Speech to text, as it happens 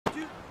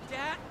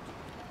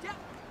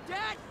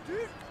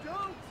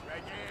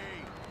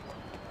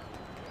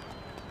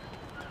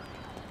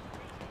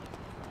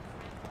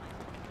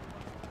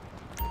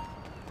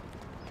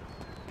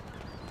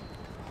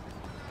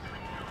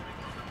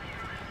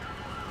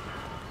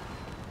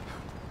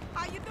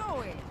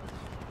going?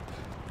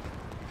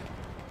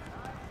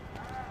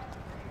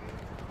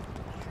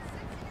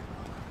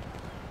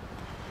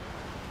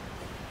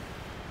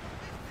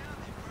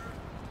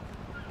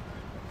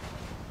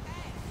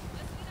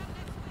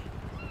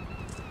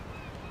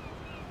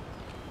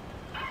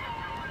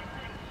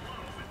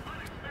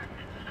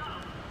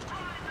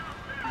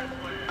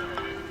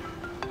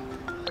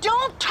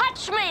 Don't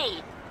touch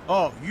me!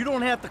 Oh, you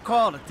don't have to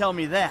call to tell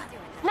me that.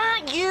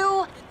 Not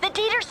you! The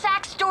Dieter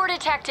Sack store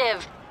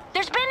detective!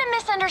 There's been a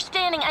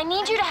misunderstanding. I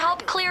need you to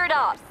help clear it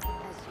up.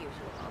 As usual.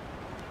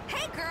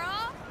 Hey,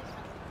 girl!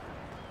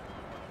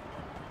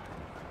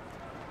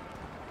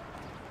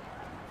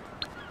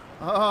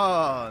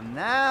 Oh,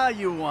 now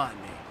you want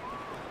me.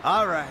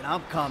 All right,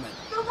 I'm coming.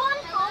 The one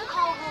phone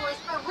call rule is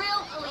for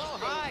real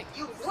policemen.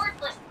 You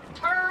worthless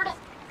turd!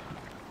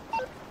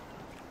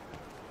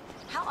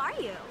 How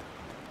are you?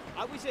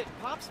 I was at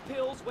Pop's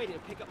Pills waiting to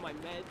pick up my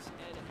meds,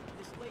 and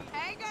this lady...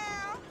 Hey,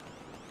 girl!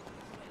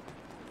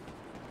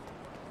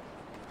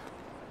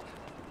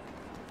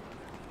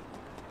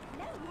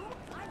 No,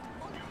 I'm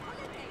on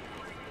holiday.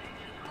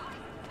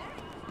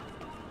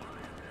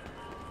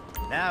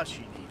 Now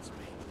she needs me.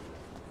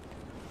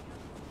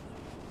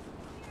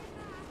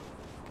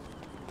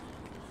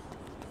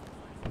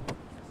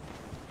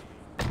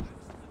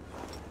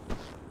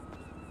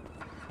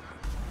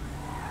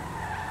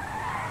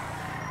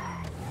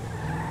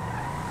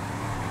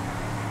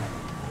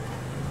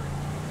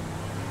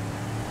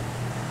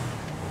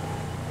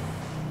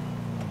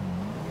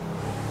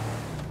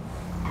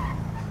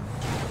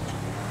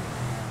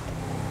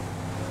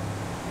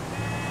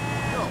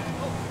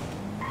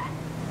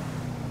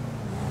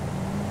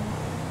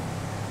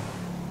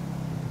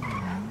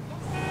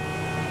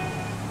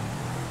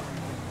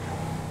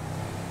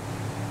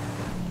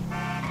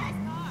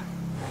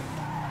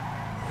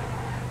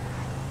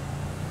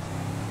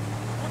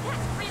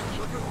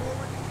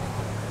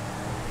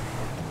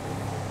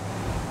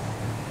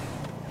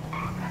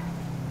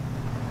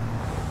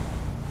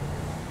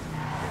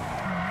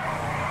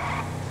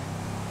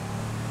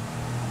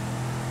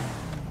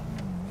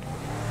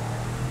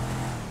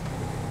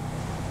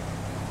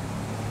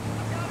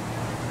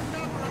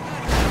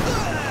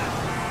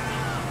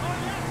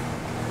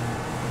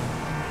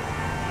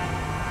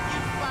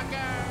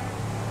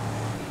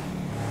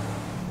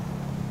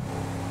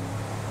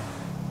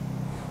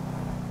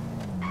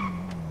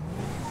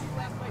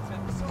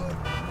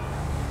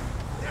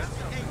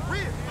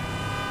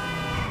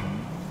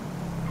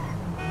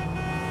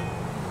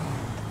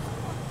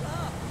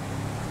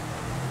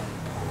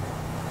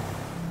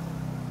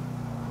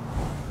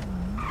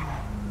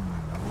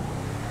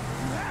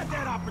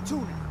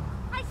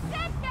 I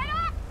said get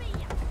off me,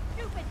 you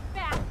stupid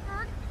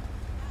bastard!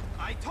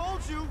 I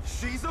told you,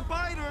 she's a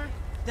biter.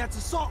 That's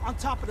assault on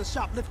top of the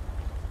shoplift.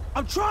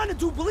 I'm trying to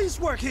do police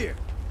work here.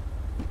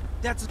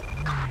 That's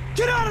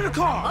Get out of the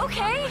car!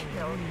 Okay,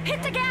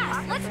 hit the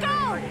gas, let's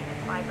go!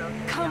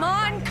 Come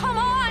on, come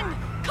on,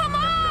 come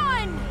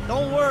on!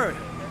 Don't worry.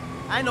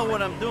 I know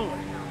what I'm doing.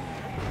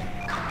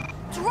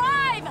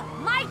 Drive,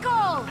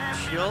 Michael!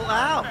 Chill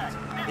out.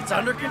 It's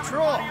under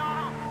control.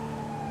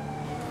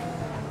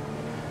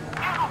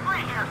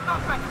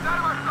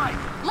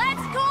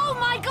 Let's go,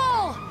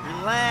 Michael!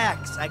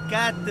 Relax. I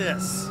got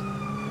this.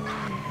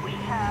 We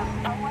have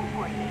a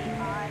 140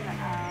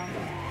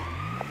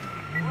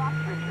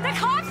 on, The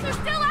cops are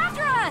still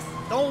after us!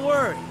 Don't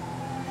worry.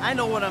 I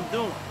know what I'm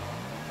doing.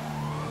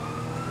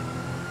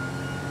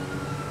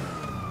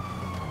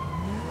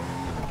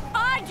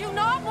 I do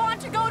not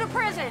want to go to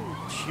prison!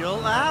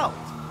 Chill out.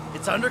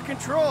 It's under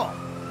control.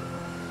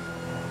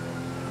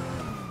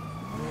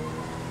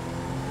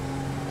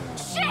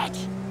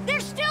 Shit! They're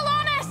still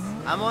on us!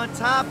 I'm on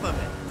top of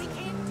it.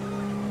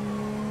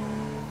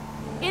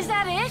 Is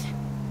that it?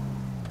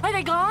 Are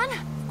they gone?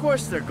 Of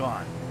course they're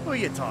gone. Who are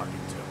you talking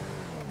to?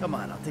 Come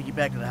on, I'll take you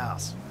back to the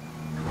house.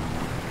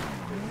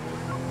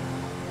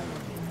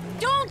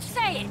 Don't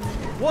say it!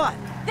 What?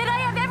 That I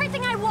have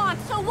everything I want,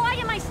 so why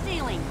am I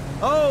stealing?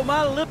 Oh,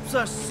 my lips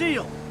are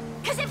sealed.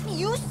 Because if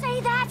you say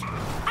that,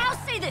 I'll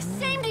say the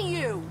same to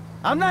you.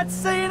 I'm not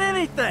saying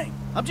anything.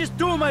 I'm just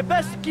doing my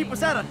best to keep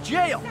us out of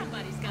jail.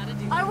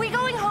 Are we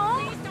going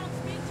home?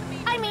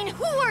 I mean,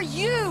 who are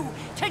you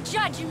to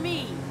judge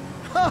me?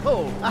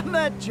 Oh, I'm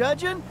not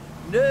judging?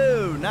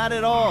 No, not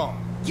at all.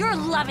 You're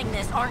loving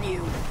this, aren't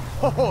you?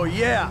 Oh,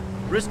 yeah.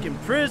 Risking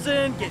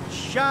prison, getting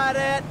shot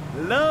at,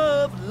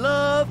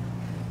 love,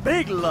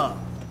 big love.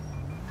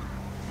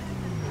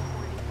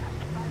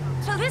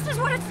 So this is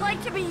what it's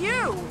like to be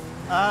you.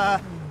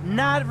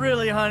 Not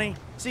really, honey.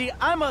 See,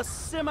 I'm a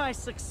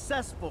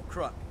semi-successful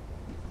crook.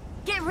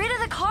 Get rid of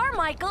the car,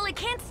 Michael. It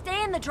can't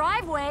stay in the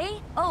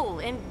driveway. Oh,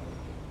 and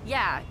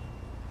yeah.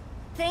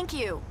 Thank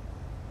you.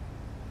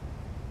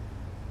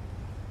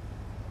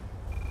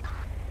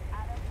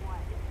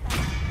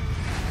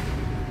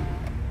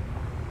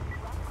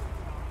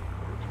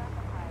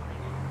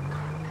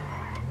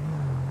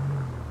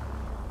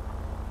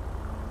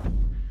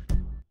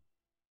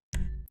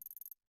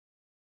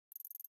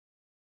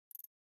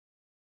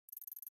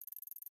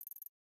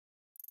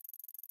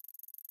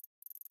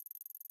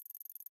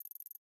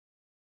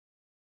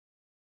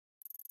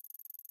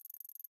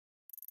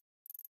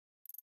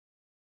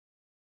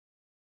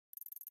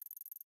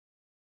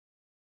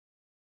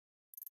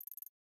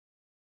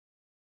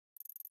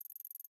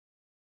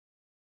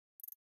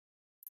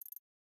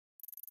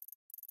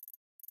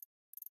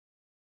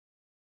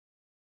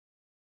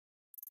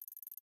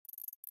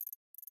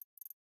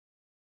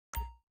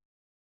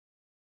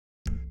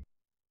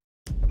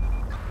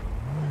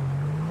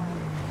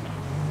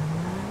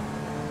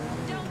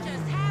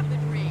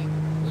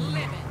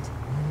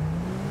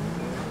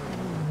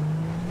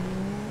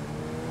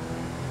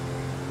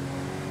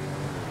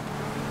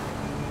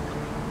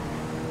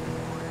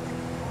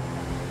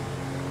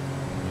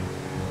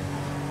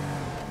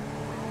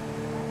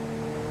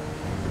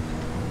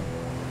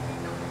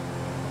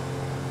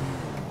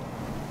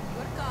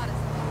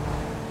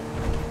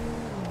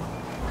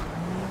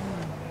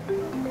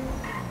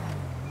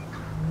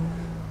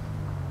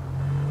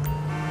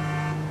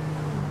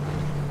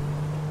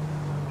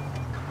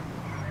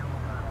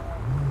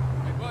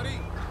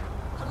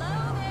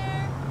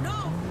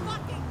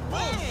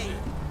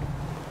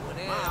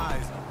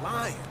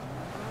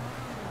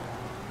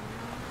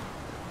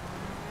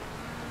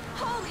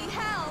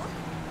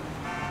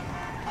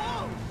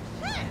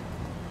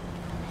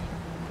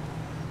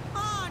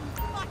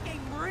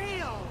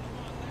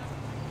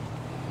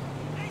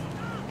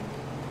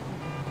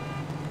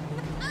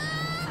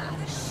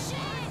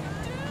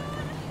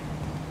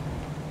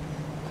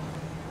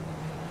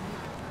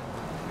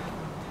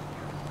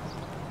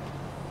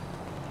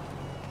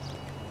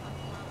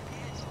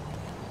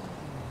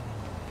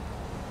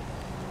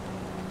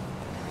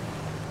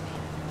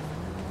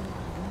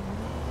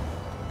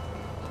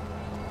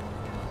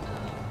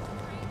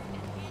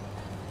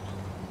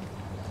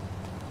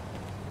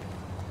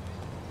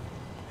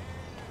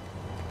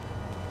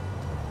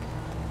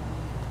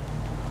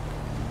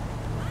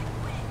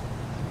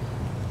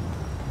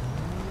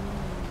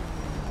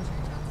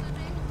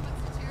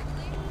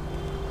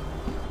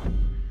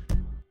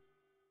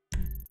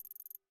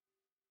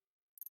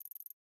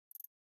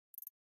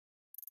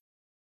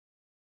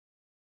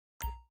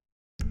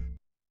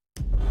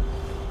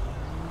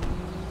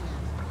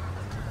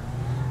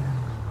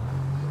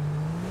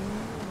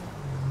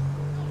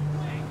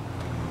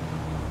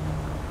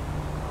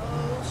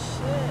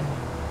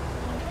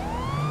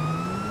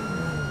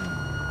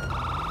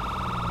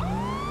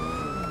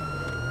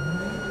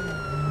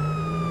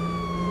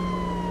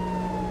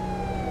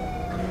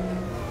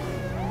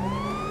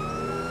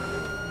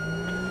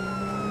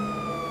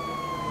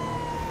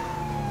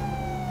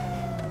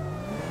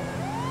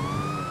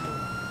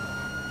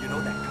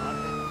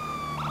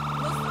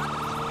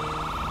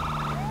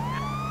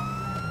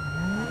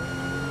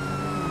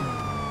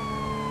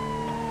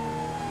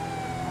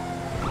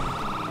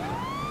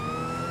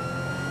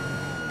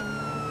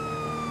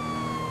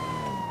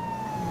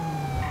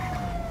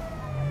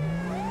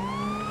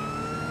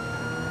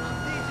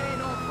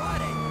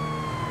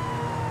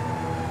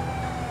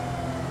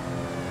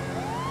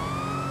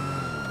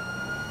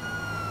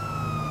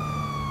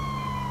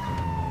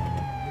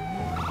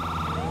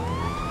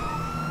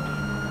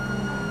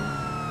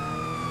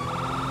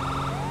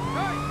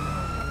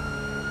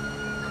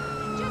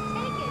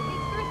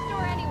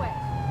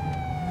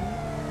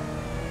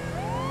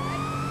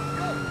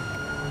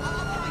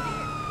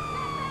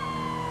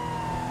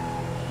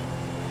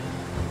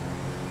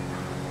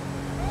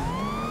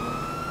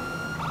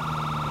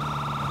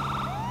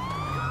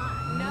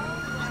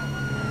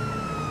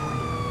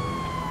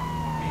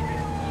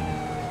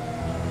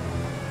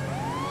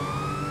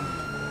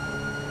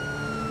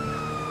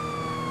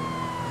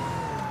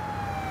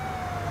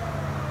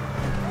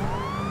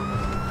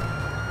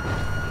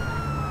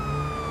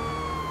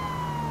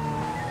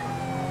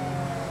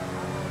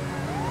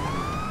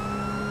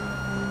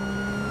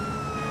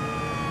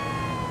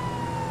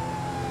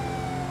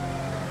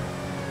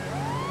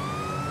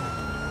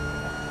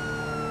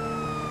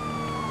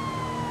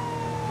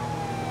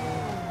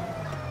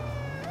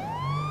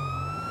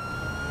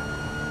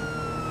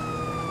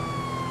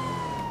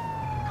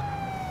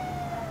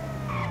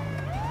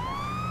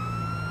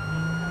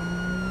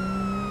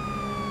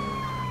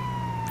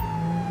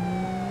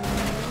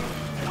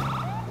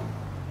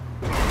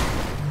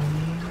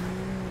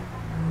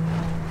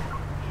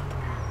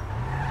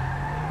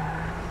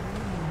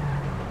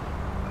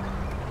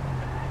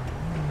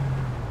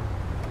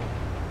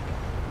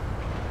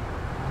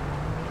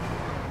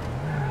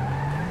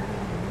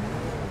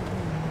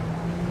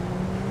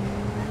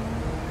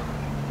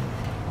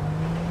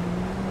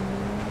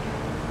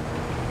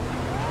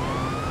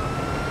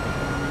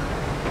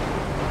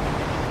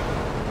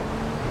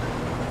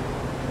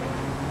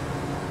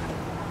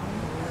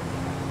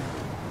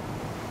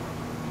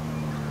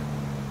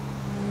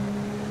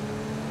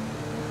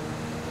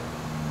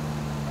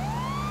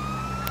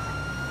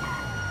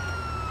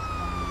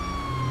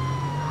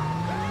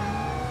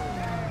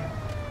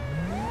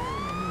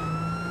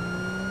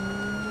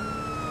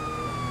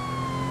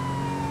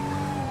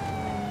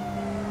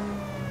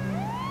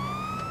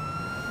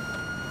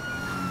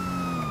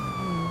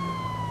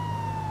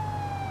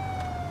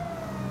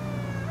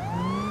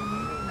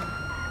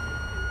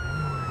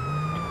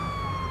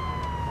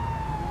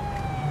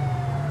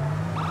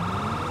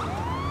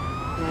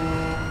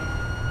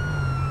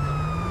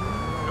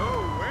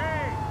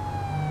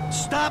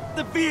 Stop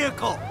the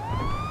vehicle!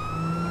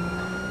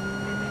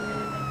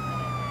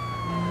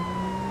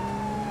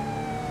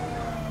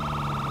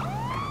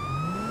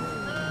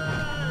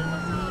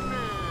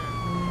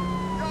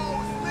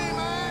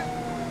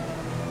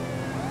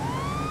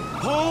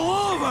 Pull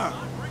over!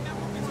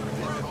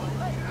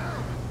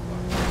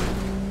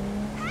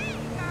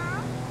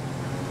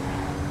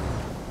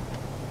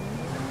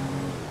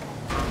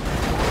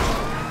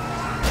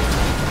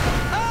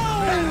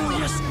 Oh,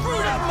 you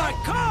screwed up my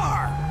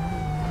car!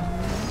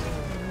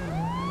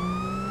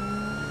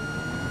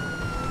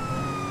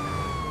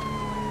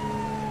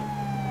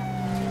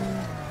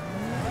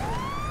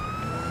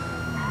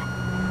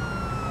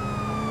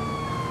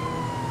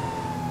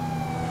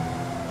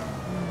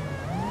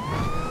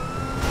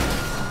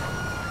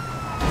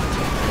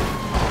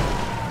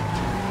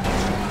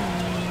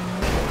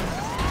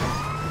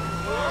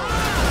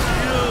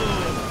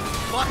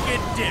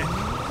 Fucking dick!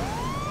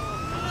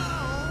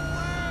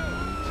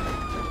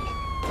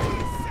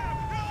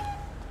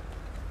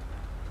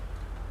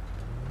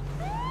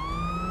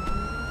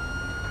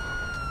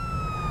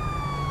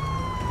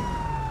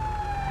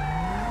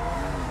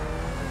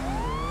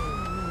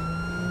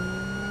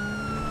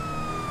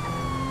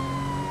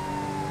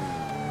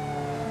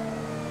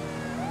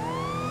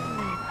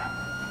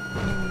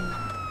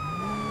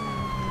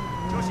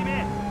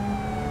 조심해!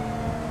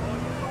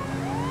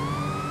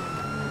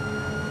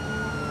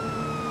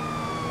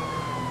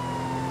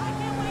 I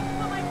can't wait to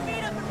put my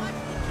feet up and watch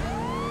the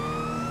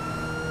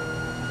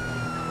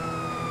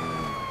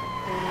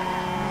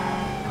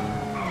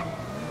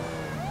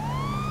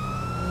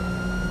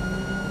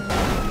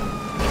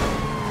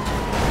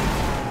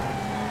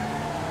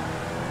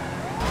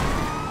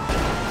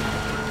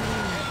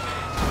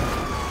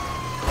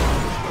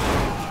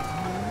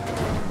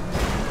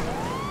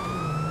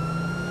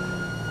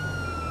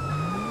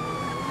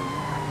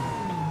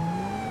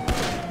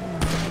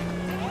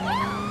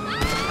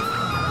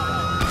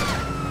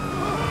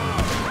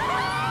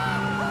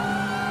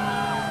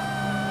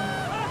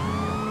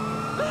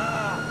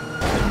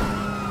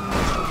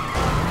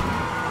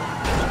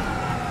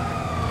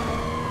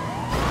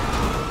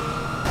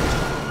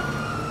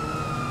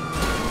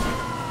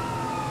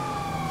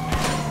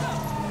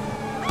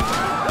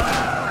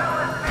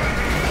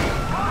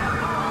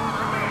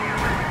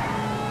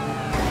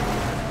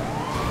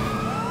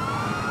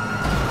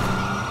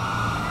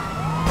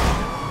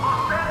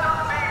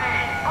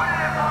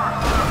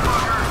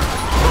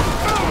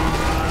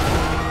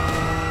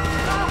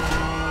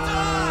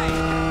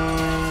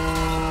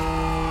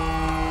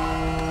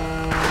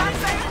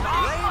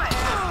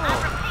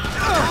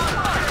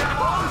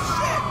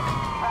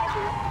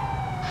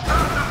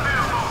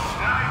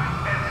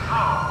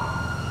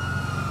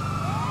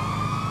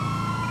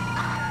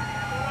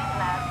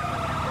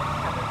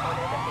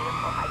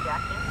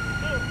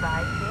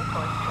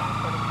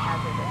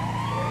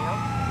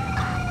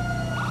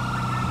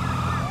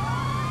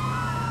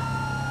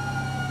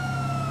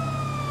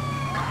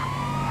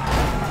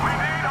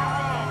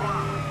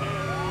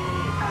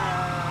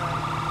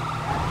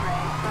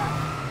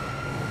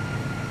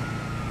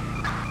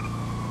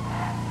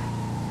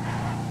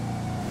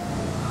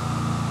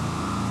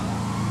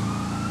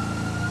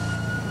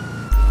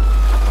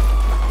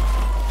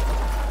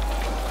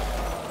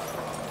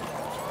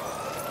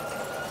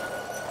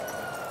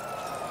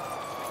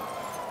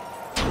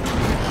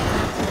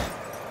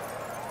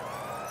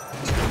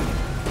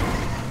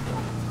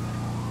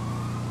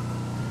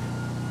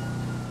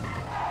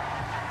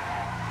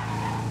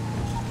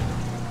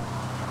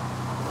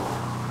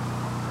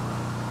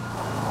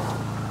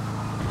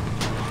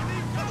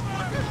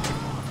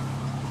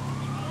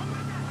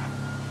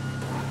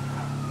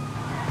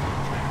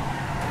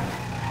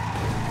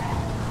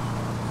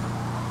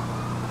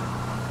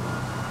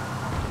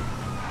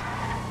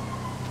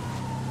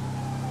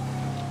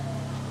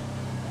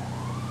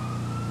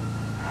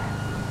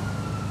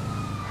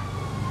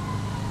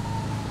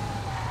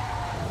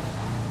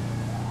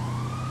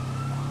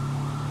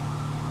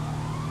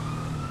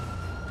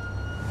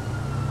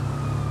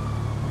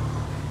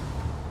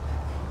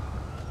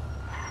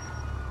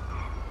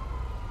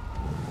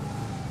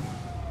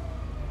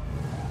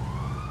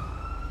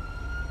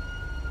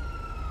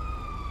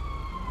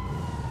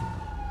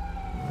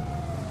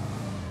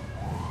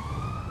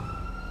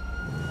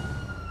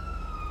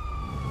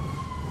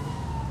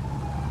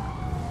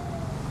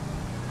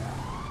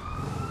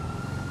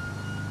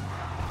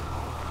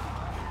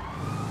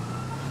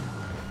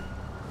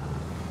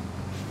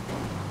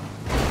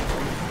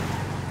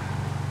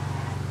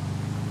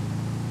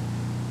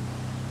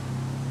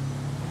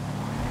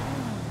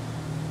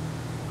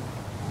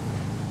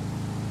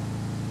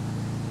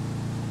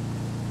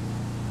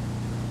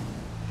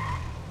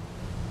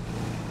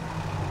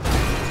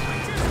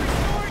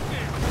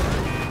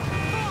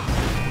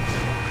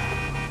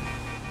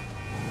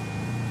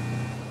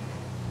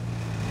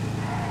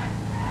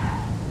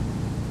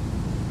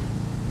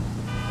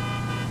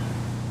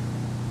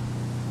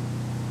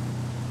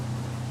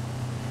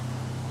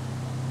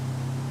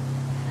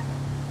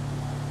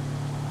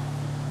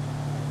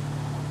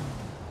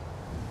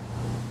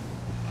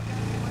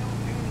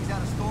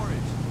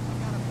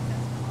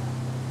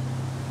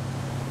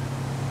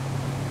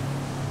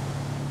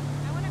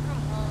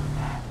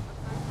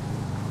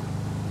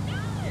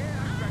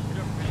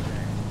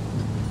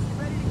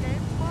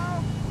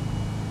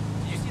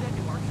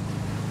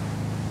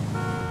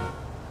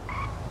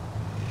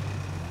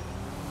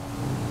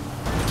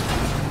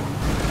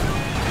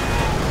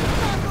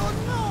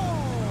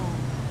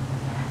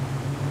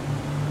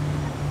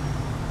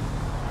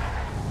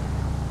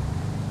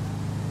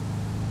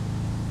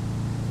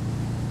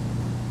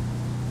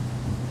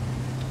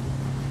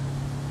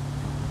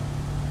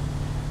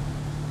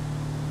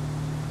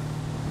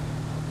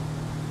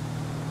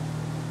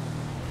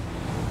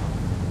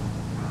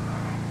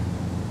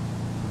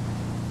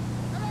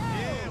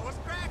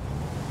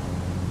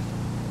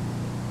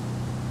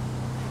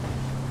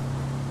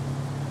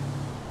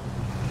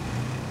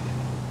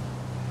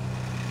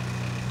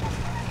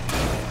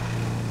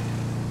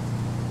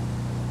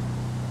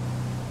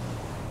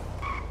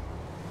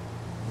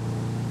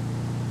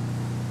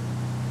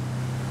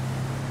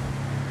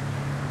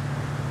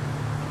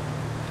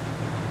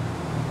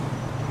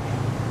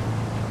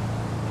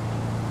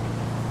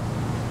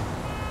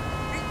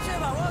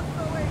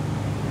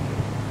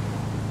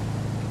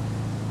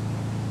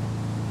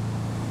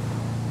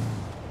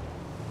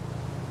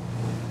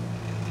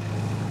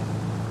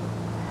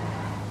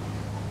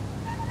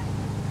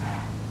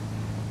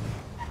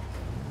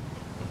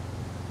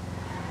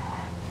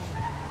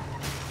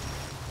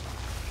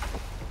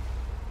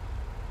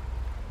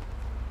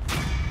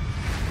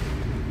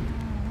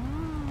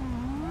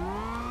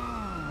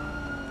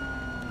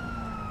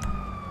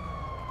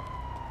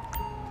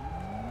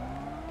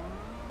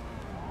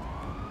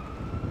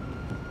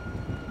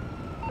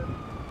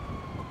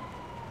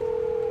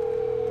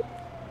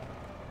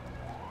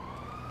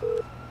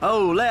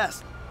Oh,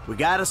 Les, we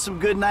got us some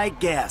good night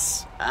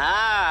guests.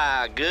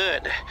 Ah,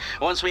 good.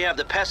 Once we have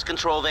the pest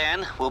control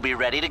van, we'll be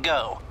ready to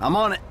go. I'm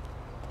on it.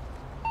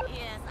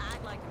 Yes,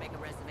 I'd like to make a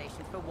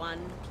reservation for one,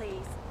 please.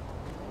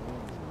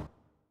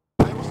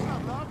 Hey, what's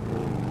up, love?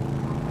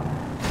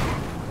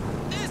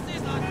 This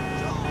is a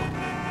joke!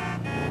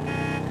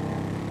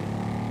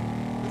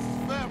 This is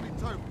family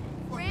turkey.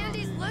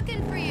 Randy's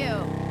looking for you.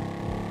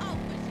 Oh,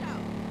 for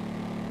sure.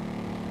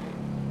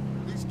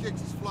 These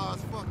kicks is fly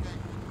as fuck, ain't they?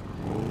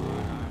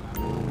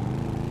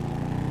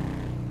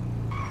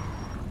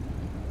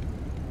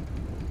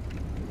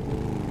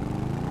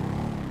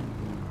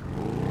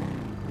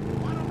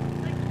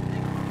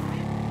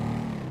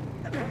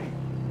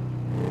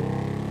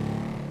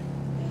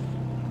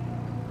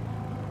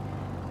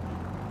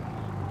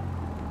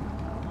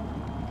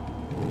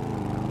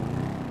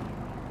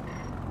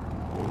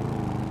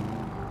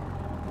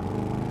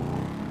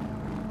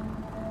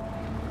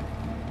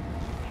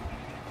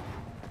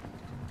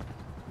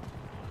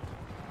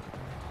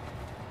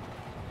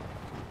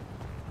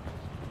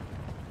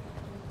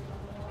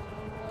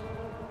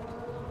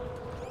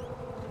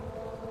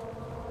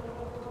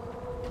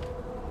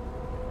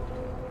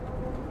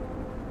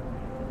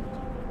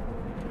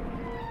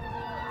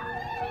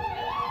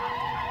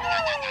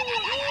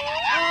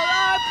 All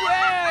our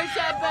prayers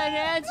have been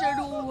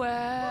answered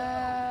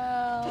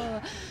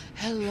well.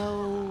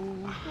 Hello.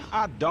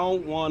 I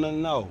don't want to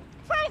know.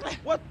 Franklin!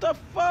 What the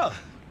fuck?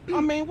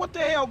 I mean, what the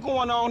hell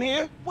going on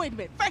here? Wait a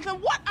minute. Franklin,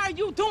 what are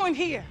you doing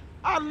here?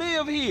 I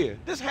live here.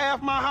 This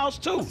half my house,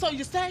 too. So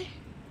you say?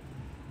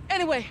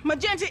 Anyway,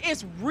 Magenta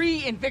is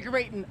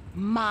reinvigorating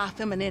my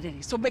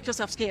femininity. So make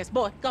yourself scarce.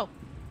 Boy, go.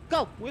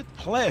 Go. With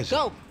pleasure.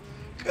 Go.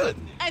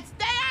 Goodness. And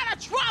stay out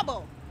of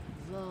trouble.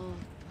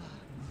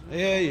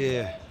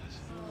 Yeah.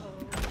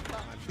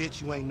 I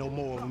bet you ain't no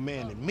more of a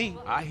man than me.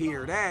 I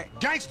hear that.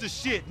 Gangster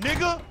shit,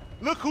 nigga.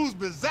 Look who's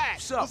bizarre.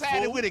 What's at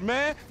it fool? with it,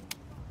 man?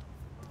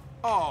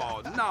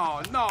 Oh,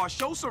 no.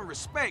 Show some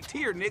respect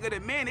here, nigga. The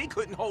man, they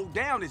couldn't hold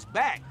down his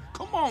back.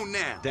 Come on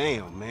now.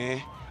 Damn,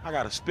 man. I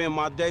gotta spend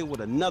my day with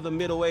another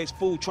middle-aged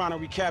fool trying to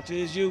recapture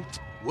his youth.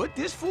 What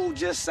this fool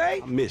just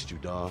say? I missed you,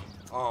 dawg.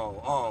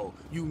 Oh,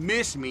 you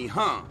miss me,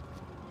 huh?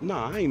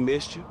 Nah, I ain't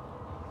missed you.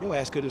 Your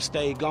ass could have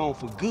stayed gone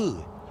for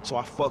good. So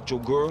I fucked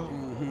your girl,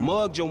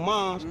 mugged your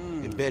moms,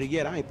 and better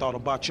yet, I ain't thought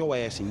about your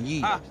ass in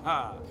years.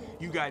 Ha.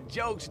 You got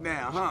jokes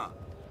now, huh?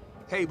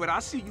 Hey, but I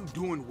see you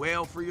doing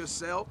well for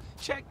yourself.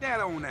 Check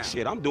that on out.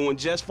 Shit, I'm doing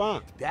just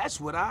fine.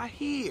 That's what I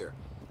hear.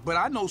 But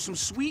I know some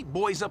sweet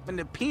boys up in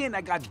the pen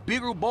that got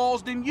bigger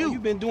balls than you. You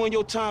been doing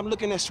your time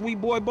looking at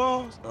sweet boy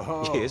balls?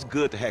 Uh-huh. Yeah, it's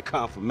good to have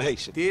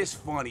confirmation. This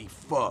funny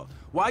fuck.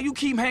 Why you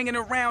keep hanging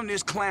around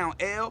this clown,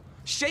 L?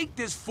 Shake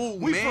this fool,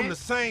 We man. from the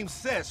same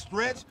set,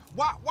 Stretch.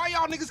 Why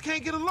y'all niggas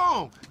can't get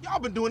along? Y'all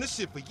been doing this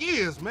shit for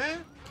years,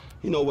 man.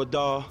 You know what,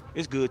 dawg?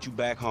 It's good you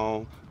back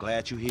home.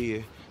 Glad you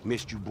here.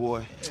 Missed you,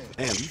 boy.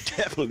 Damn, you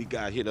definitely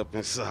got hit up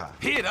inside.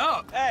 Hit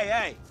up?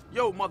 Hey.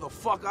 Yo,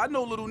 motherfucker, I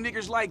know little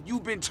niggas like you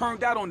been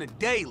turned out on the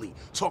daily.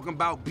 Talking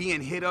about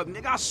being hit up,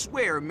 nigga, I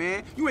swear,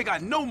 man. You ain't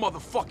got no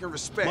motherfucking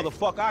respect.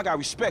 Motherfucker, I got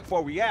respect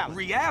for reality.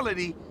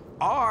 Reality?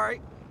 All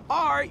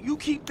right, you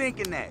keep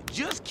thinking that.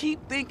 Just keep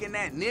thinking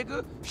that,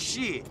 nigga.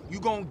 Shit, you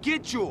gonna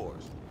get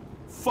yours.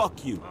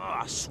 Fuck you.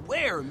 I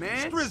swear,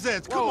 man.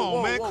 Strizzets, come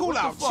on, man. Cool what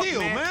the out. fuck,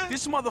 Chill, man.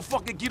 This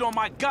motherfucker get on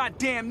my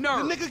goddamn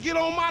The nerves. nigga get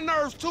on my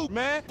nerves, too,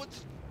 man.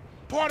 What's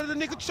part of the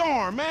nigga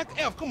charm, man?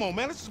 F, come on,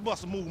 man. Let's just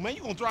bust a move, man.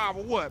 You gonna drive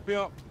or what,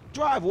 pimp?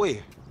 Drive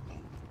where?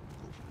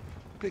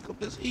 Pick up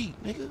this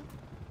heat, nigga.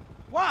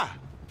 Why?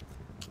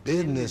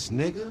 Business,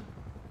 nigga.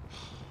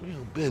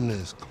 Real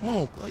business. Come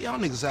on, bro. Y'all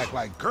niggas act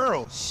like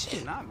girls.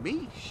 Shit. Not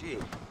me,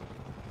 shit.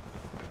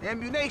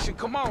 Ammunition,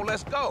 come on,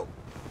 let's go.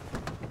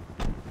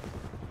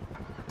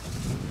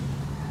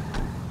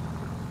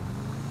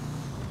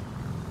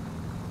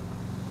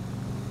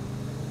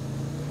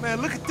 Man,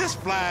 look at this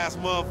fly-ass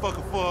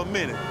motherfucker for a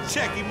minute.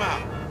 Check him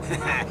out.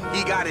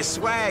 He got his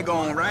swag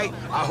on, right?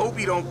 I hope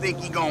he don't think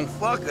he gon'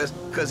 fuck us,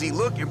 cause he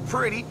looking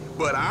pretty,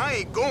 but I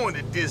ain't going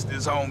the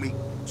distance, homie.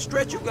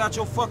 Stretch, you got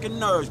your fucking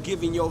nerves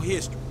giving your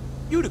history.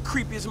 You the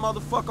creepiest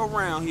motherfucker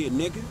around here,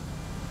 nigga.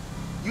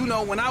 You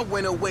know, when I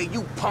went away,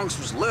 you punks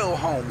was little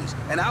homies,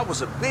 and I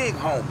was a big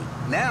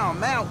homie. Now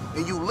I'm out,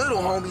 and you little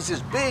homies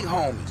is big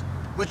homies.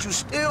 But you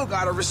still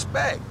gotta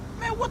respect.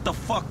 Man, what the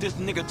fuck this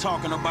nigga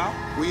talking about?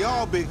 We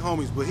all big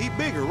homies, but he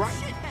bigger, right?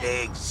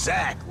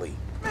 Exactly.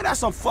 Man, that's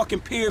some fucking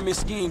pyramid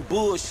scheme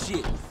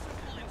bullshit.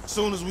 As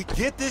soon as we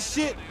get this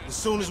shit, as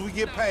soon as we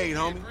get paid,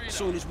 homie. As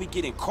soon as we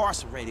get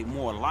incarcerated,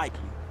 more likely.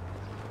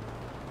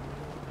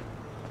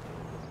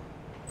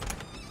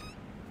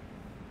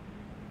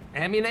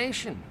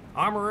 Ammunition.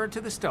 Armorer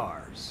to the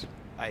stars.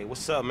 Hey,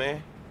 what's up,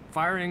 man?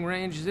 Firing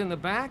range is in the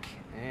back,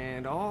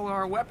 and all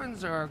our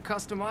weapons are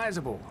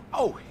customizable.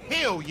 Oh,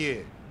 hell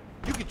yeah.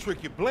 You can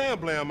trick your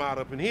blam out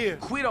up in here.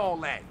 Quit all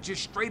that.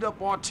 Just straight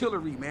up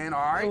artillery, man, all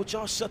right? Yo,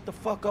 y'all shut the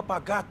fuck up. I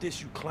got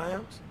this, you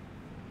clowns.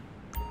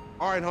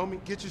 All right,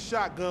 homie, get your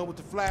shotgun with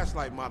the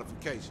flashlight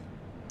modification.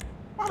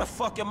 Why the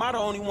fuck am I the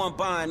only one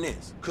buying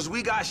this? Cause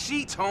we got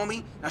sheets,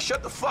 homie. Now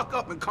shut the fuck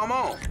up and come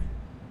on.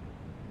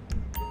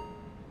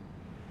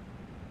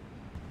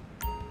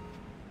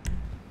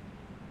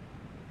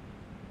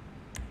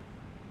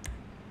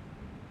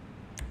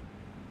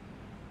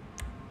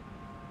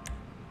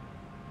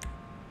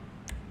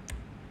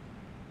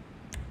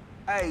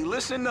 Hey,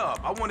 listen up.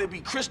 I want to be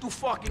crystal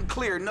fucking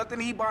clear. Nothing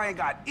he buying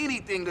got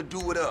anything to do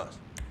with us.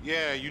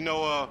 Yeah, you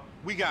know,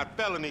 we got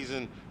felonies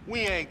and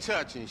we ain't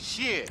touching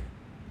shit.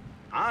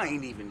 I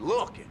ain't even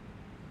looking.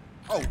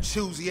 Oh,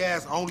 choosy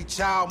ass only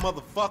child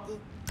motherfucker.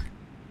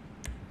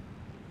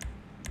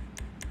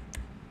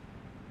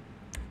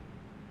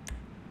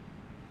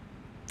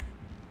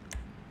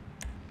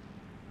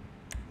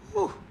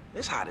 Whew,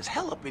 it's hot as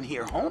hell up in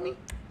here, homie.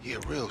 Yeah,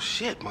 real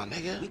shit, my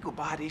nigga. We could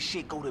buy this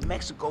shit, go to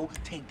Mexico,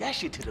 take that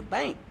shit to the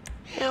bank.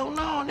 Hell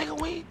no, nigga.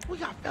 We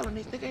got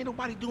felonies, nigga. Ain't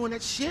nobody doing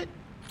that shit.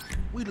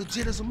 We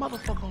legit as a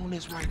motherfucker on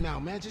this right now,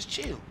 man. Just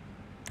chill.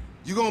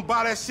 You gonna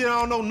buy that shit I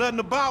don't know nothing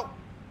about?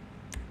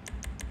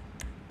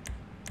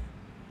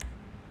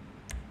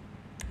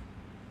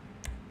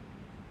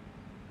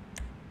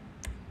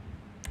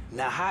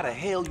 Now, how the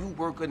hell you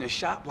work in a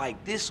shop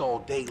like this all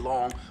day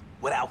long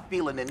without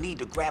feeling the need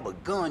to grab a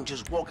gun,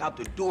 just walk out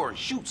the door and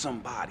shoot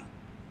somebody?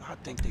 I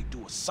think they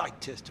do a psych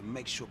test to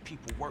make sure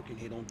people working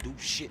here don't do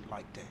shit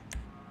like that.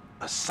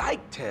 A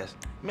psych test?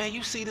 Man,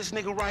 you see this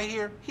nigga right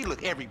here? He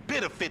look every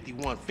bit of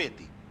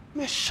 5150.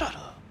 Man, shut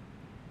up.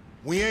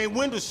 We ain't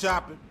window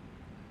shopping.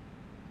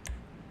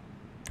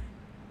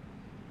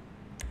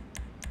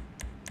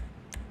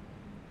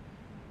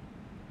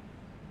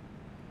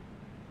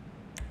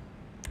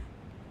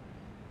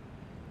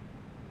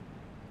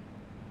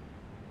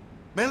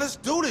 Man, let's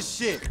do this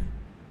shit.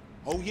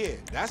 Oh yeah,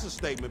 that's a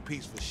statement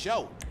piece for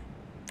sure.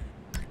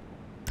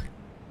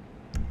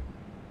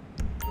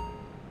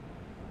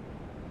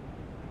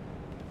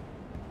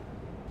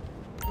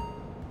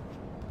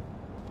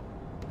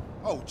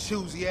 Oh,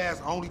 choosy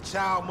ass only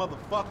child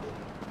motherfucker.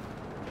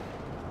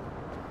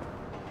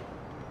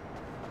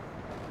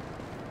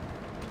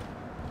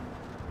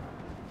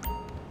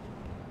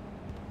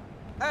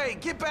 Hey,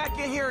 get back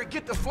in here and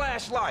get the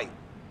flashlight.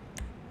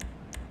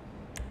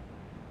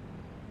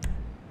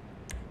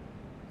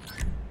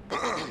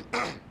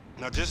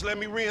 Now just let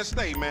me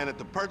reinstate, man, that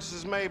the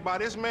purchases made by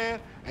this man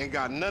ain't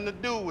got nothing to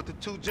do with the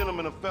two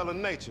gentlemen of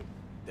felon nature.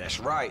 That's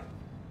right.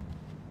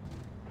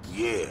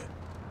 Yeah.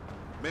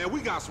 Man,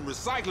 we got some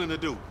recycling to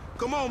do.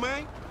 Come on,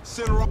 man.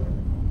 Send her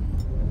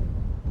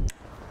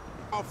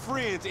our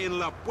friends in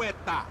La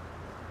Puerta.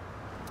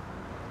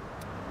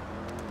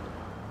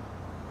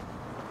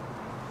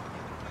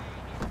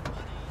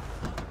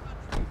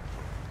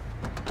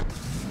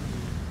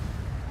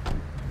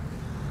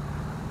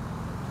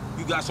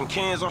 You got some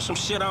cans or some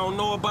shit I don't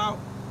know about?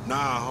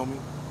 Nah, homie.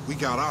 We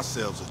got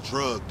ourselves a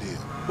drug deal.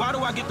 Why do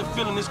I get the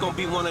feeling this gonna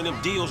be one of them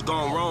deals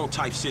gone wrong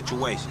type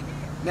situations?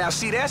 Now,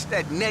 see, that's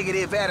that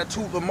negative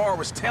attitude Lamar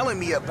was telling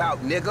me about,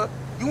 nigga.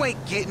 You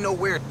ain't getting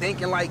nowhere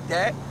thinking like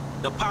that.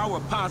 The power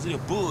of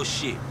positive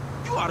bullshit.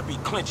 You ought to be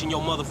clenching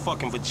your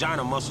motherfucking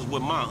vagina muscles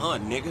with my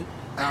aunt, nigga.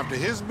 After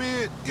his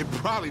bid, it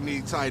probably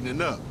needs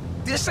tightening up.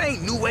 This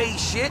ain't new age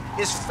shit.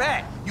 It's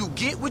fact. You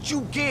get what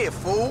you give,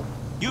 fool.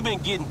 You been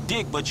getting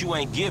dick, but you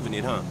ain't giving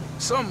it, huh?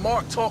 Some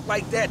Mark talk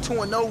like that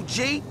to an OG?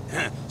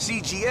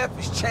 CGF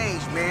has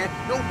changed, man.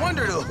 No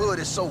wonder the hood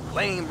is so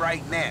lame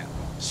right now.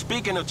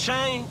 Speaking of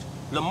change,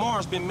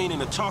 Lamar's been meaning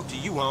to talk to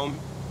you, homie.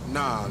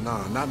 Nah,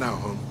 not now,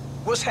 homie.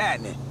 What's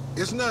happening?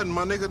 It's nothing,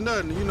 my nigga,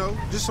 nothing, you know.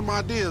 Just some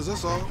ideas,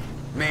 that's all.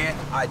 Man,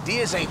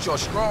 ideas ain't your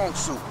strong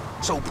suit,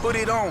 so put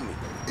it on me.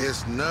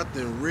 It's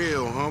nothing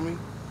real, homie.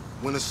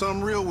 When it's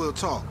something real, we'll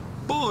talk.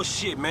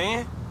 Bullshit,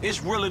 man.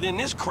 It's realer than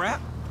this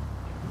crap.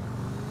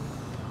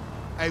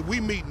 Hey, we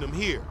meeting them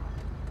here.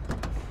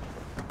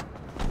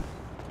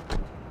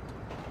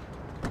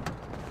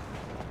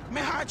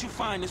 Man, how'd you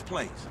find this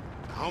place?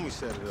 The homie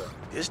set it up.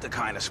 This the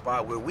kind of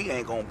spot where we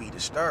ain't gonna be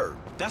disturbed.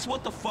 That's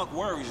what the fuck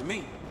worries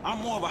me. I'm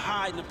more of a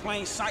hide in the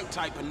plain sight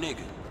type of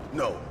nigga.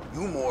 No,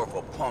 you more of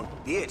a punk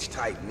bitch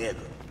type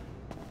nigga.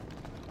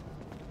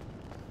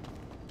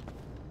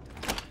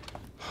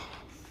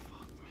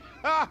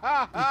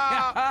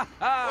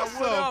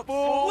 What's up,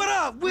 fool? What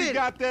up with We it?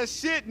 got that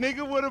shit,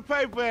 nigga, with a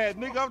paper at.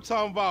 Nigga, I'm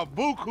talking about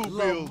buku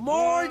bills.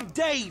 Lamar boy.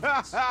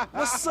 Davis.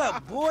 What's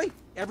up, boy?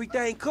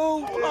 Everything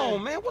cool? Hold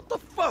on, man. What the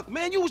fuck,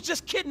 man? You was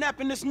just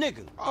kidnapping this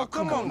nigga. Oh,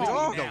 come on, dog.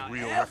 dog. You know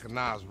real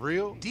recognize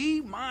real.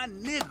 D, my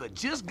nigga,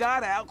 just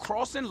got out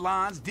crossing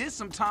lines, did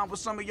some time with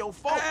some of your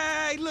folks.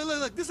 Hey,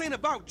 look, this ain't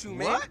about you,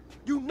 man. What?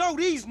 You know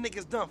these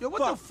niggas done Yo, what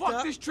the fucked fuck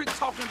up. this trick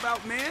talking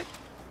about, man?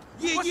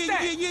 Yeah, What's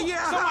that?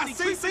 yeah. Somebody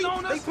See, creeping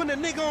on they us? putting a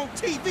nigga on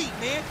TV,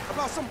 man,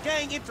 about some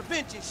gang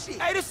intervention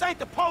shit. Hey, this ain't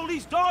the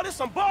police, dog. This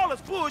some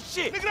ballers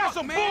bullshit. Nigga, that's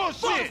some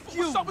bullshit. Fuck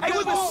you. What's up with Hey, that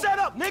we was bull- set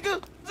up,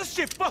 nigga. This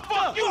shit fucked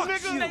up. you, nigga.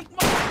 Snake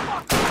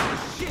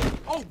motherfucker. Shit.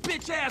 Oh,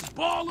 bitch-ass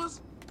ballers.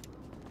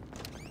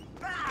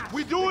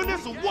 We doing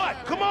this or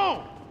what? Come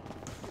on.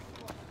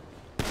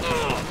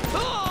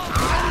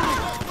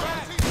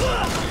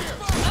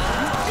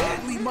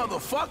 Deadly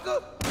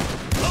motherfucker.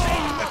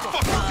 That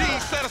fucking D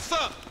set us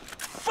up.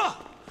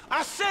 Fuck!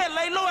 I said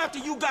lay low after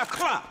you got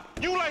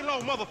clocked. You lay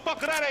low,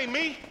 motherfucker. That ain't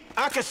me.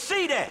 I can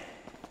see that.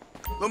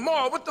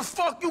 Lamar, what the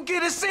fuck you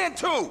get us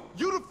into?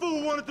 You the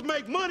fool wanted to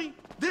make money.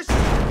 This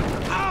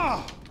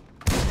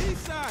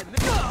East side,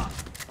 nigga.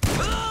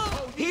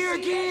 Here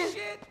again?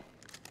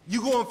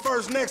 You going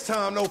first next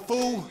time, no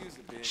fool.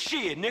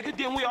 Shit, nigga,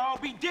 then we all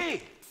be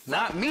dead.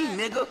 Not me,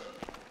 nigga.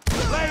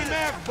 lame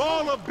ass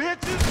baller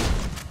bitches.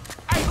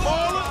 Hey,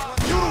 baller,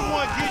 you the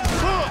one getting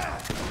cooked.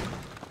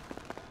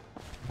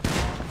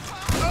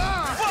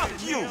 Fuck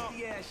you.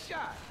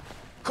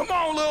 Come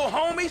on, little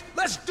homies.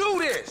 Let's do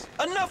this.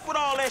 Enough with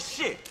all that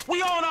shit.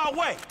 We on our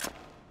way.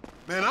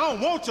 Man, I don't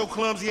want your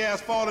clumsy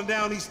ass falling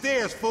down these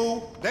stairs,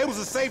 fool. They was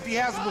a safety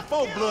hazard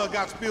before blood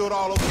got spilled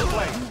all over the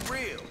place. You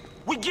real.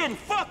 We getting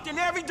fucked in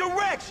every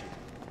direction.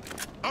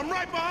 I'm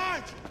right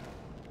behind you.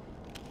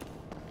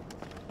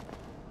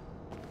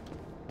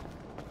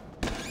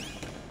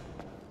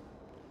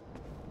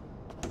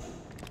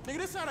 Nigga,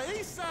 this on the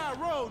east side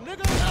road,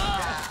 nigga.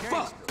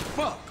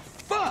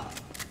 Fuck.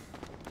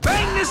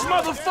 Bang this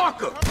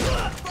motherfucker.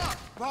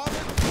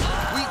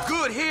 We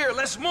good here.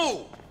 Let's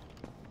move.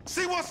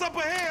 See what's up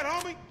ahead,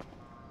 homie.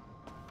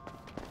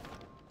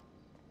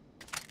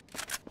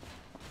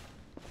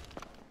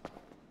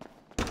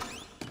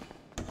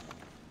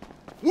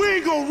 We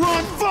ain't gonna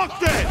run. Fuck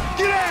that.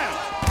 Get out.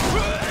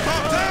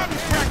 About time you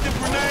cracked the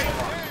grenade.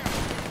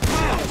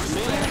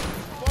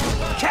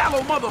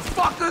 Callow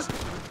motherfuckers.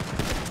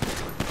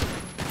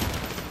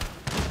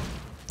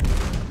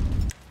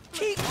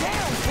 Keep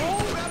down,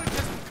 fool.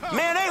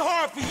 Man, they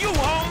hard for you,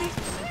 homie.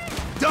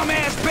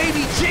 Dumbass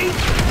baby G.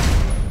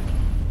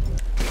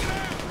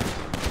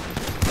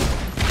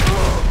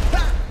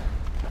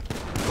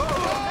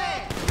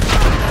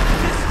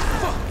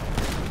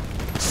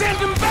 Send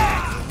him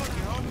back!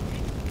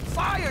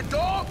 Fire,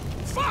 dog!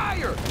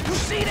 Fire! You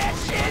see that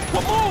shit?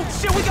 Well, move!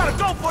 Shit, we gotta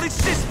go for this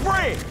shit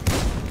spread!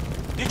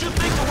 Did you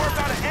think to work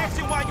out an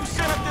exit while you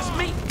set up this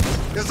meet?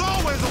 There's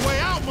always a way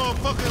out,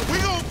 motherfucker. We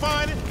gon'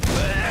 find it.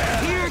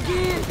 Here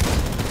again?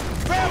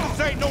 Fellas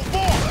ain't no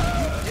more.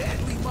 You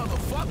deadly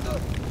motherfucker!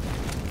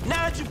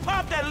 Now that you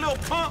popped that little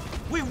pump,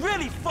 we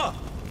really fucked.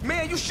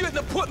 Man, you shouldn't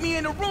have put me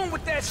in the room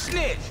with that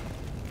snitch.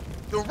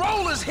 The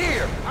roller's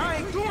here. I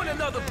ain't doing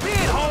another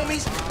bid,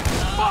 homies.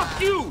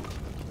 Fuck you!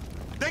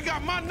 They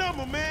got my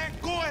number, man.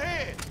 Go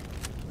ahead.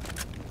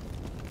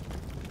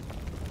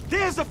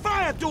 There's a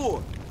fire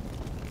door.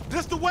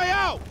 This the way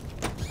out.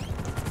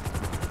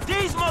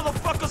 These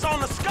motherfuckers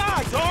on the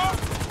sky, dog.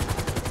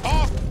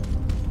 Awesome.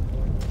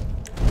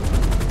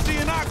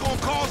 CNI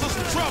gonna cause us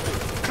some trouble.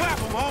 Clap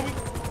them, homie.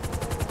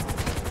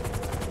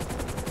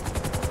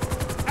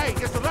 Hey,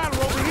 it's a ladder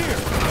over here.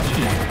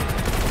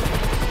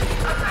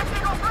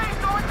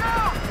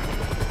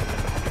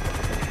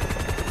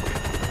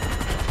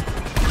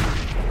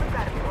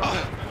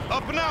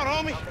 Up and out,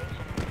 homie.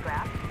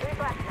 Three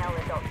black male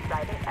adults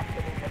driving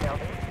exiting the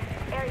building.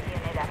 Air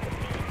unit at the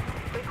scene.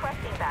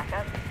 Requesting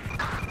backup.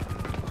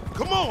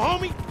 Come on,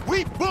 homie.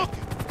 We booked.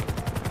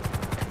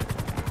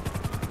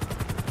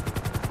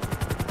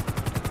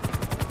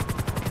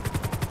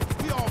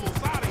 We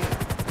almost out of here.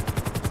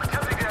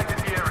 Attempting to exit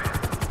the area.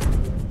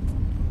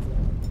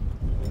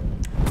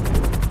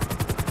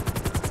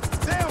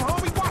 Damn,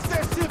 homie, watch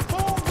that shit,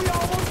 fool. We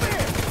almost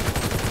there.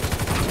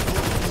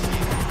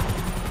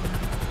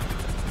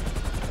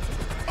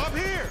 Up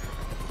here.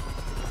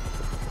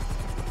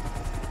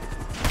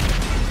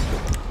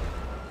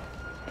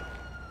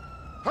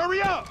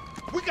 Hurry up.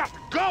 We got to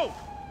go.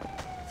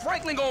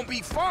 Franklin gonna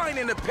be fine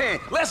in the pen.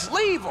 Let's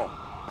leave him.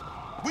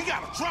 We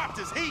gotta drop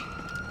this heat.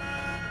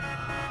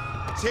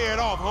 Tear it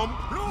off, homie.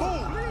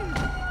 Move.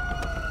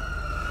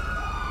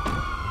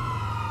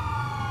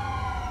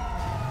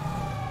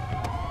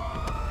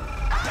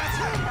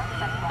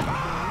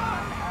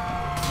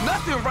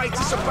 Nothing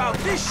righteous about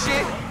this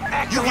shit.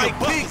 Acting You like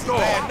get big Bucky's dog.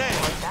 bad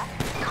name.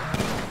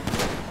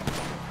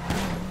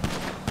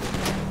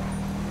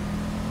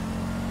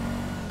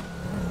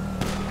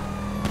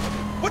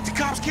 What the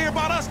cops care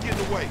about us getting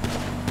away?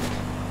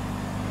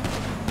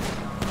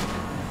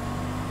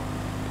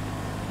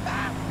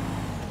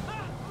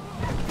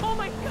 Oh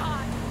my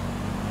God!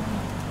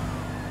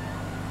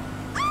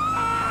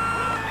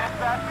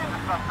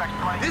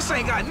 This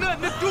ain't got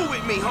nothing to do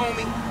with me,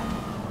 homie.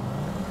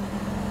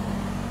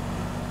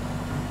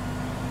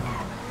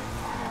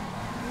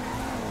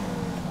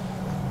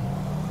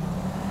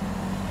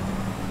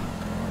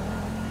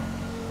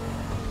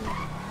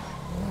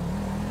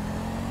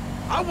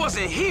 I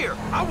wasn't here.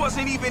 I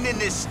wasn't even in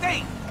this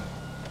state.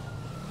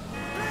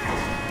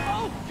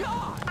 Oh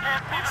God!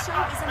 That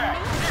show is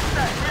amazing.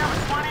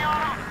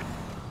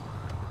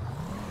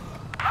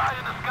 Eye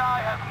in the sky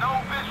has no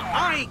visual.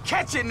 I ain't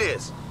catching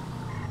this.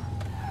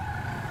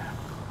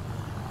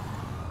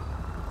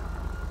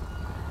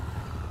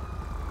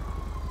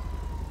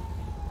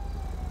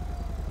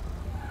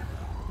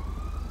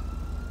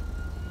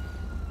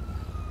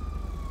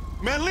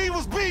 Man, leave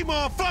us be,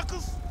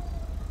 motherfuckers.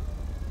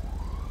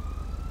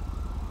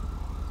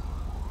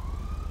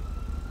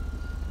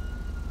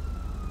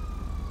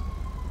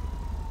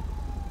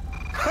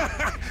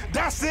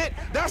 That's it.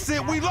 That's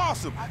it. We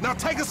lost him. Now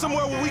take us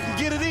somewhere where we can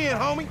get it in,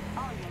 homie.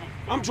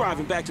 I'm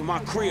driving back to my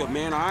crib,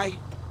 man, all right?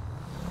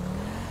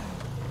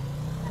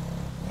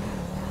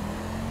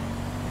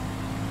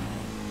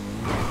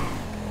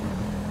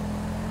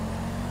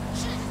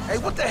 Hey,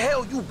 what the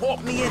hell you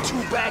walked me into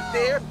back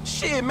there?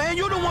 Shit, man,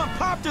 you the one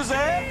popped his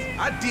ass.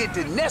 I did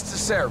the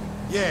necessary.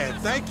 Yeah,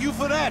 thank you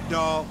for that,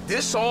 dawg.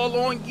 This all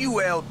on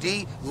you,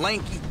 LD,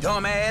 lanky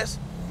dumbass.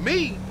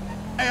 Me?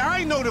 Hey,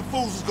 I ain't know the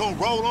fools was gonna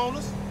roll on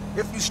us.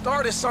 If you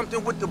started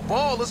something with the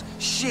ballers,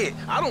 shit,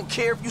 I don't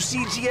care if you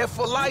CGF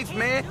for life,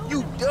 man.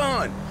 You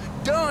done.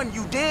 Done,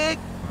 you dig?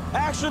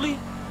 Actually,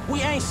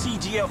 we ain't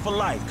CGL for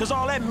life, cause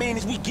all that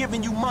means is we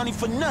giving you money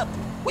for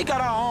nothing. We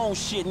got our own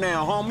shit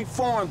now, homie,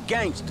 foreign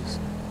gangsters.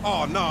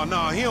 Oh,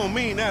 no, he don't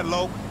mean that,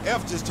 Lo.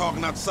 F just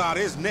talking out the side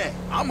of his neck.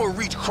 I'ma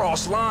reach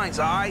cross lines,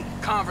 all right?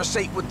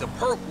 Conversate with the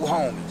purple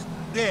homies.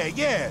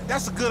 Yeah,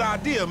 that's a good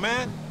idea,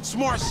 man.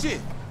 Smart shit.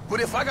 But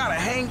if I gotta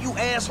hang you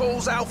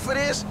assholes out for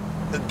this,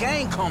 the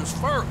gang comes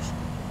first.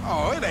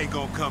 Oh, it ain't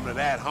gonna come to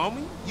that,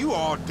 homie. You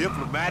all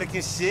diplomatic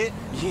and shit.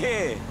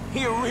 Yeah,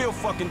 he a real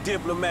fucking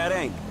diplomat,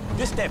 ain't he?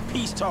 This that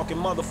peace-talking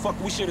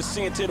motherfucker we should have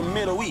sent to the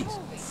Middle East.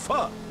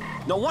 Fuck.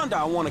 No wonder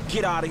I want to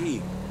get out of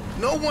here.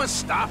 No one's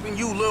stopping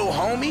you, little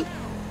homie.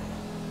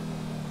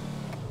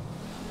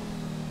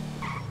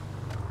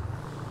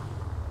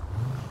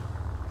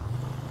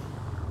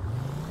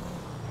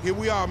 Here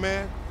we are,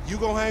 man. You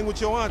gonna hang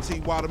with your auntie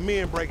while the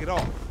men break it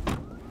off.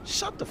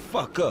 Shut the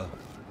fuck up.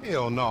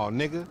 Hell no,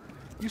 nigga.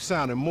 You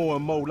sounding more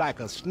and more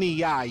like a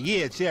snee-eye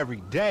itch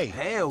every day.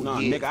 Hell nah,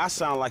 yeah. Nigga, I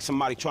sound like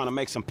somebody trying to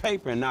make some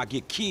paper and not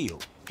get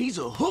killed. He's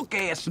a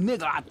hook-ass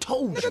nigga, I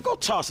told you. Nigga, go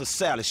toss a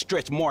salad,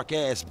 stretch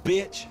mark-ass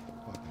bitch.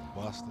 Fucking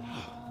buster.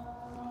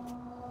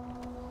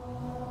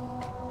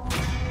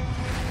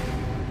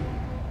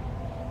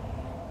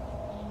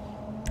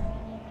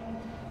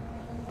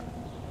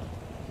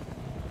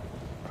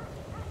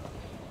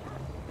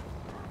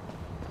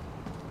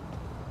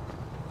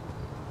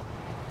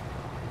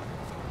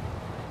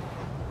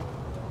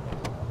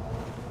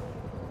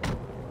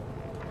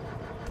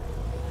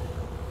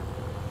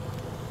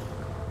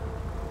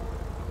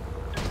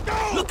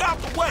 Look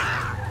out the way!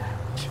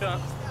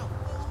 Chumps.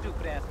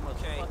 Stupid ass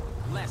motherfucker.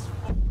 Less.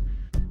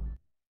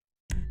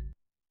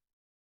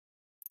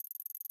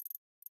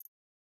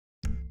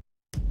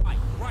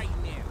 Right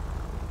now.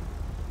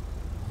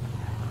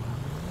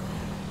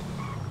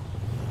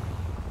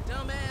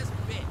 Dumbass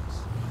bitch.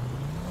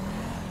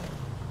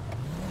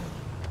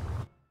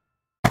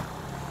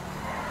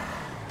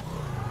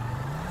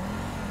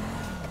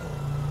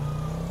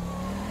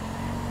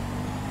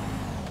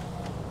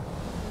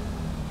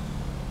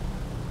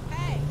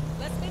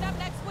 Let's meet up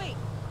next week.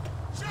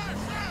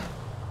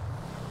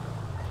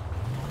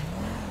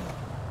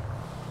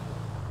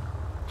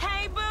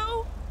 Hey,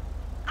 boo.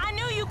 I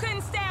knew you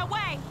couldn't stay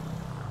away.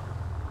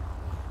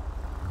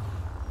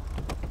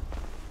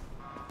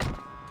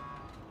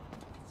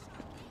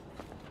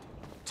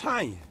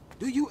 Tanya,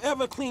 do you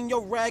ever clean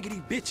your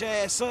raggedy bitch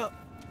ass up?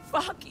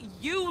 Fuck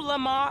you,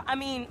 Lamar. I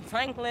mean,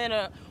 Franklin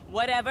or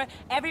whatever.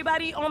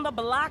 Everybody on the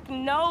block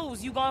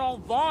knows you gone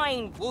on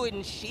Vinewood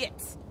and shit.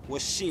 Well,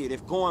 shit,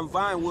 if going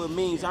Vinewood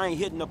means I ain't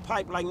hitting the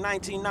pipe like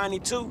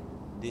 1992,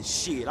 then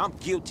shit, I'm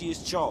guilty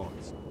as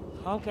charged.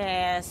 Punk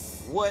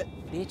ass. What?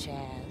 Bitch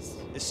ass.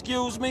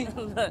 Excuse me?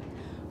 Look,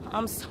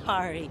 I'm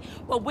sorry,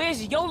 but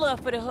where's your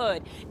love for the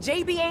hood?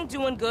 JB ain't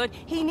doing good.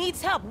 He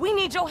needs help. We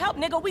need your help,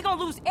 nigga. We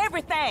gonna lose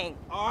everything.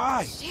 All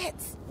right. Shit.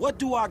 What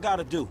do I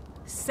gotta do?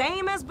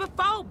 Same as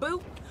before,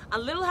 boo. A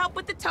little help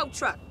with the tow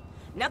truck.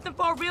 Nothing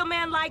for a real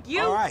man like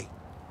you. All right.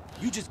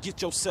 You just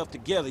get yourself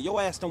together. Your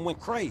ass done went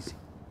crazy.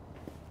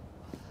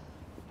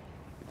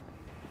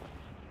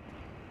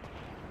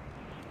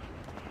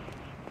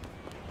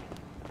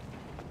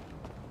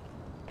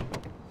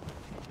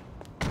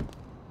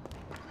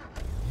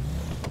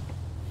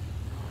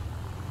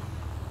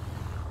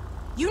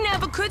 You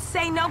never could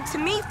say no to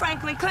me,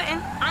 Franklin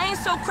Clinton. I ain't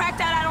so cracked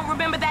out I don't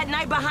remember that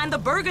night behind the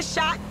burger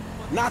shop.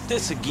 Not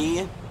this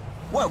again.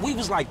 What, we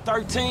was like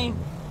 13?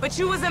 But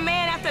you was a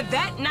man after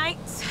that night.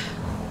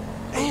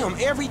 Damn,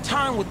 every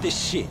time with this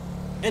shit.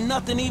 And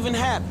nothing even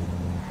happened.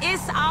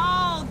 It's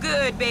all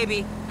good,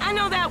 baby. I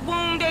know that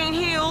wound ain't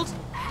healed.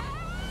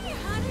 Hey,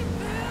 honey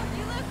boo,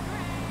 you look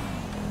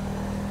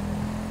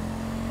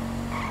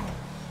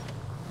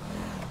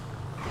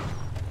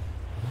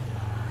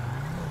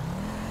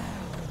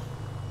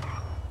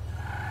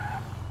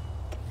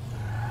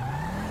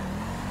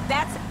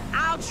That's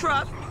our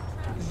truck.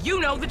 You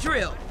know the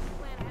drill.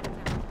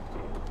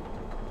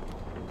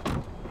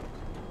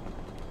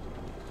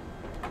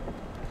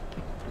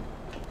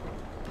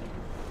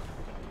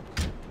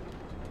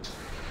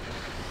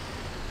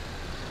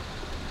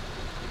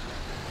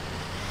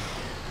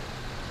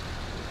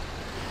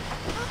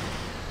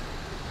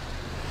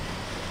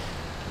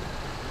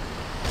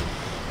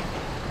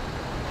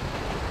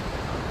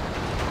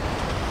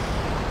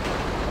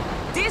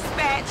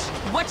 Dispatch,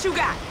 what you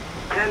got?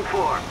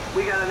 10-4.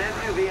 We got an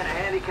SUV in a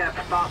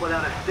handicapped spot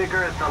without a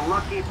sticker at the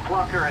Lucky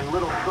Plucker in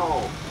Little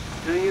Seoul.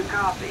 Do you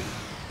copy?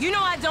 You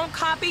know I don't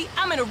copy.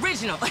 I'm an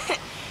original.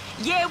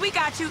 Yeah, we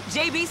got you.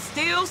 JB's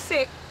still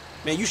sick.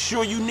 Man, you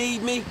sure you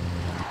need me?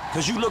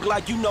 Cause you look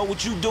like you know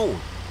what you doing.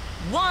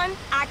 1,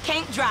 I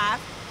can't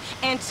drive.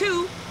 And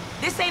 2,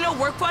 this ain't no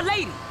work for a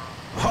lady.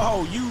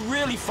 Oh, you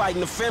really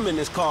fighting the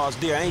feminist cause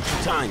there, ain't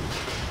you, Tanya?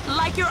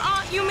 Like your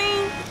aunt, you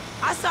mean?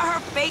 I saw her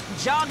fake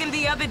jogging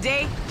the other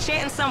day,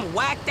 chanting some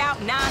whacked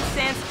out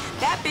nonsense.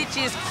 That bitch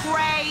is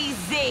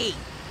crazy.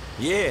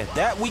 Yeah,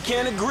 that we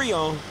can't agree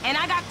on. And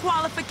I got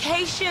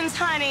qualifications,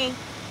 honey.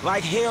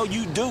 Like hell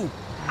you do.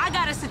 I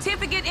got a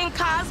certificate in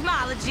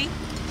cosmology.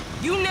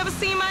 You never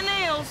seen my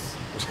nails.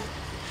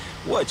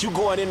 What, you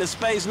going into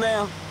space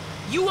now?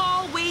 You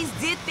always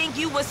did think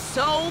you were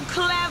so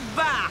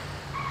clever.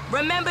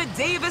 Remember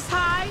Davis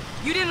High?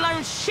 You didn't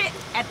learn shit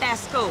at that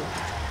school.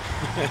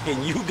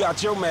 And you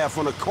got your math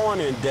on the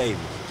corner in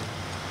Davis.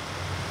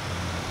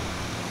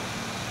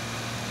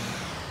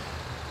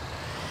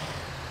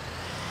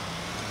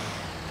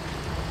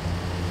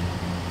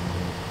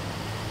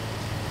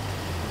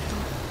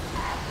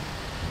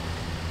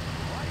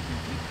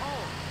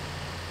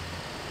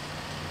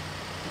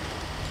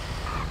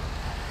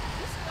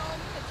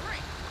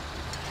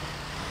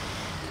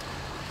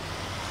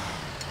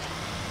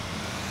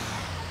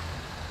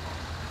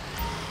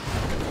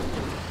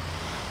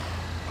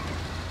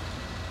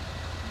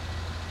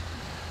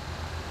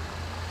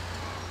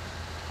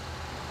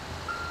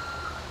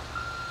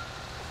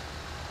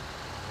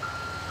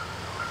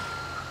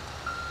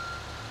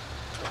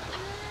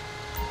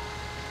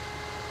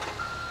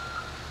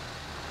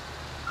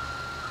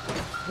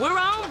 We're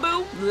on,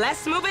 boo.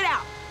 Let's move it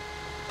out.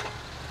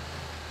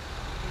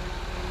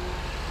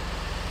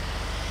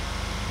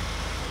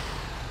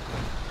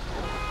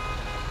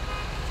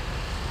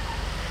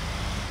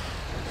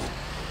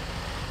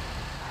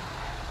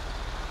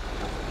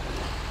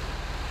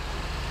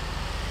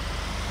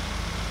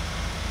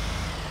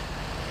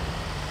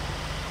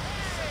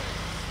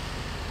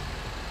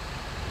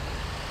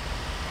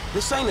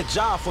 This ain't a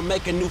job for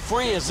making new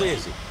friends,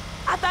 is it?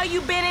 I thought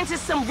you'd been into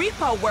some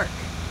repo work.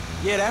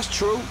 Yeah, that's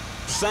true.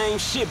 Same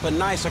shit, but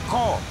nicer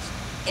cars.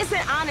 It's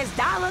an honest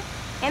dollar,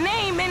 and there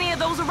ain't many of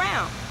those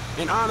around.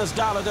 An honest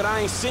dollar that I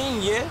ain't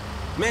seen yet?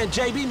 Man,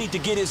 JB need to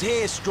get his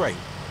head straight.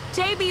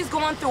 JB's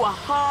going through a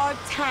hard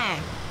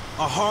time.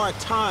 A hard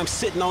time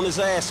sitting on his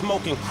ass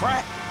smoking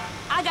crack?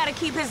 I gotta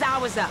keep his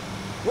hours up.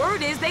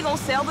 Word is they gonna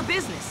sell the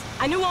business.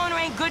 A new owner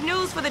ain't good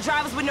news for the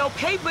drivers with no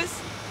papers.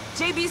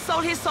 JB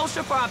sold his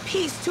social for a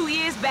piece 2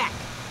 years back.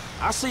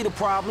 I see the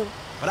problem,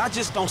 but I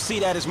just don't see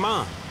that as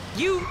mine.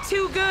 You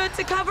too good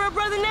to cover a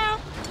brother now?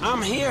 I'm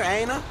here,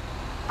 ain't I?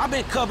 I've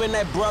been covering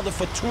that brother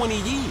for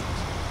 20 years.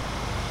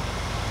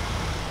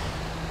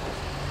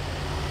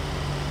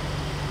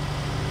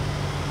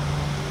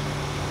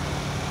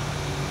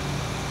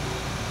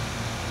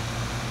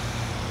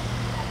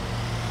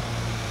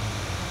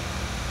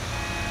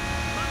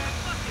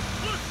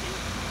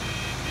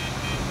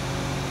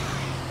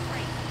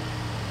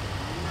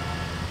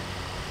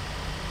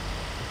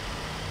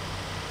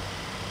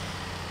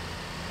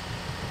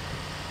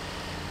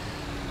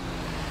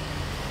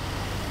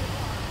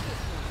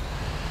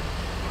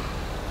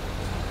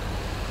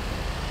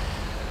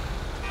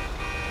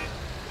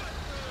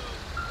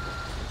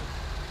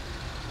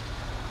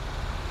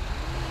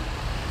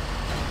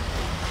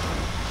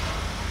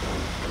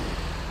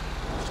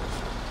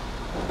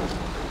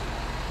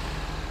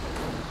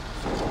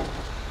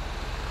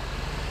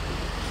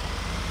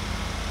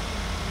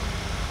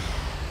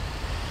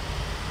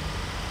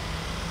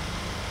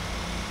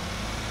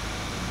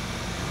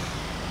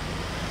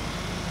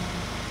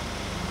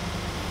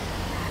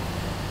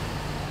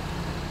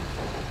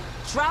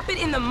 Drop it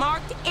in the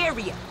marked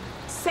area.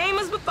 Same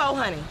as before,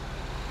 honey.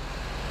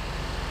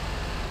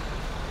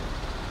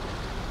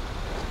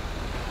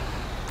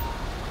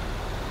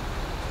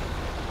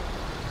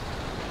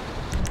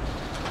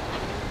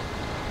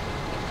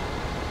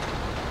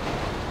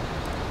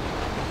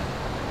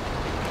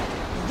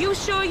 You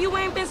sure you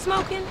ain't been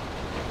smoking?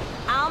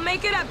 I'll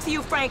make it up to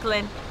you,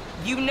 Franklin.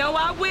 You know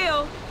I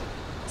will.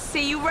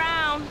 See you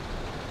round.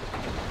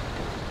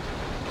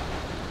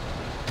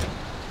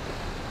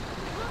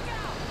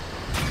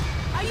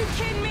 Are you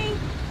kidding me?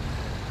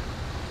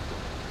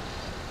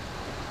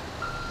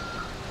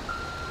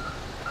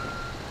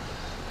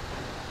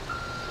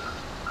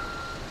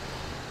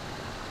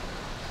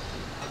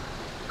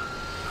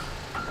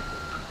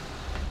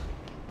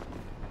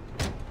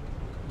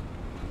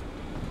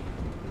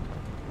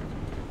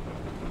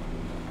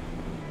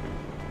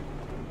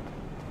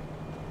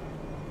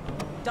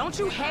 Don't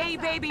you hey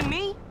baby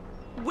me?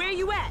 Where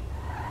you at?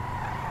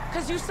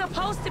 'Cause you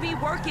supposed to be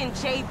working,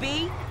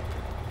 JB.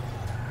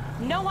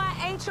 No, I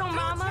ain't your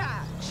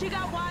mama. She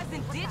got wise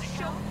and ditched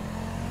your...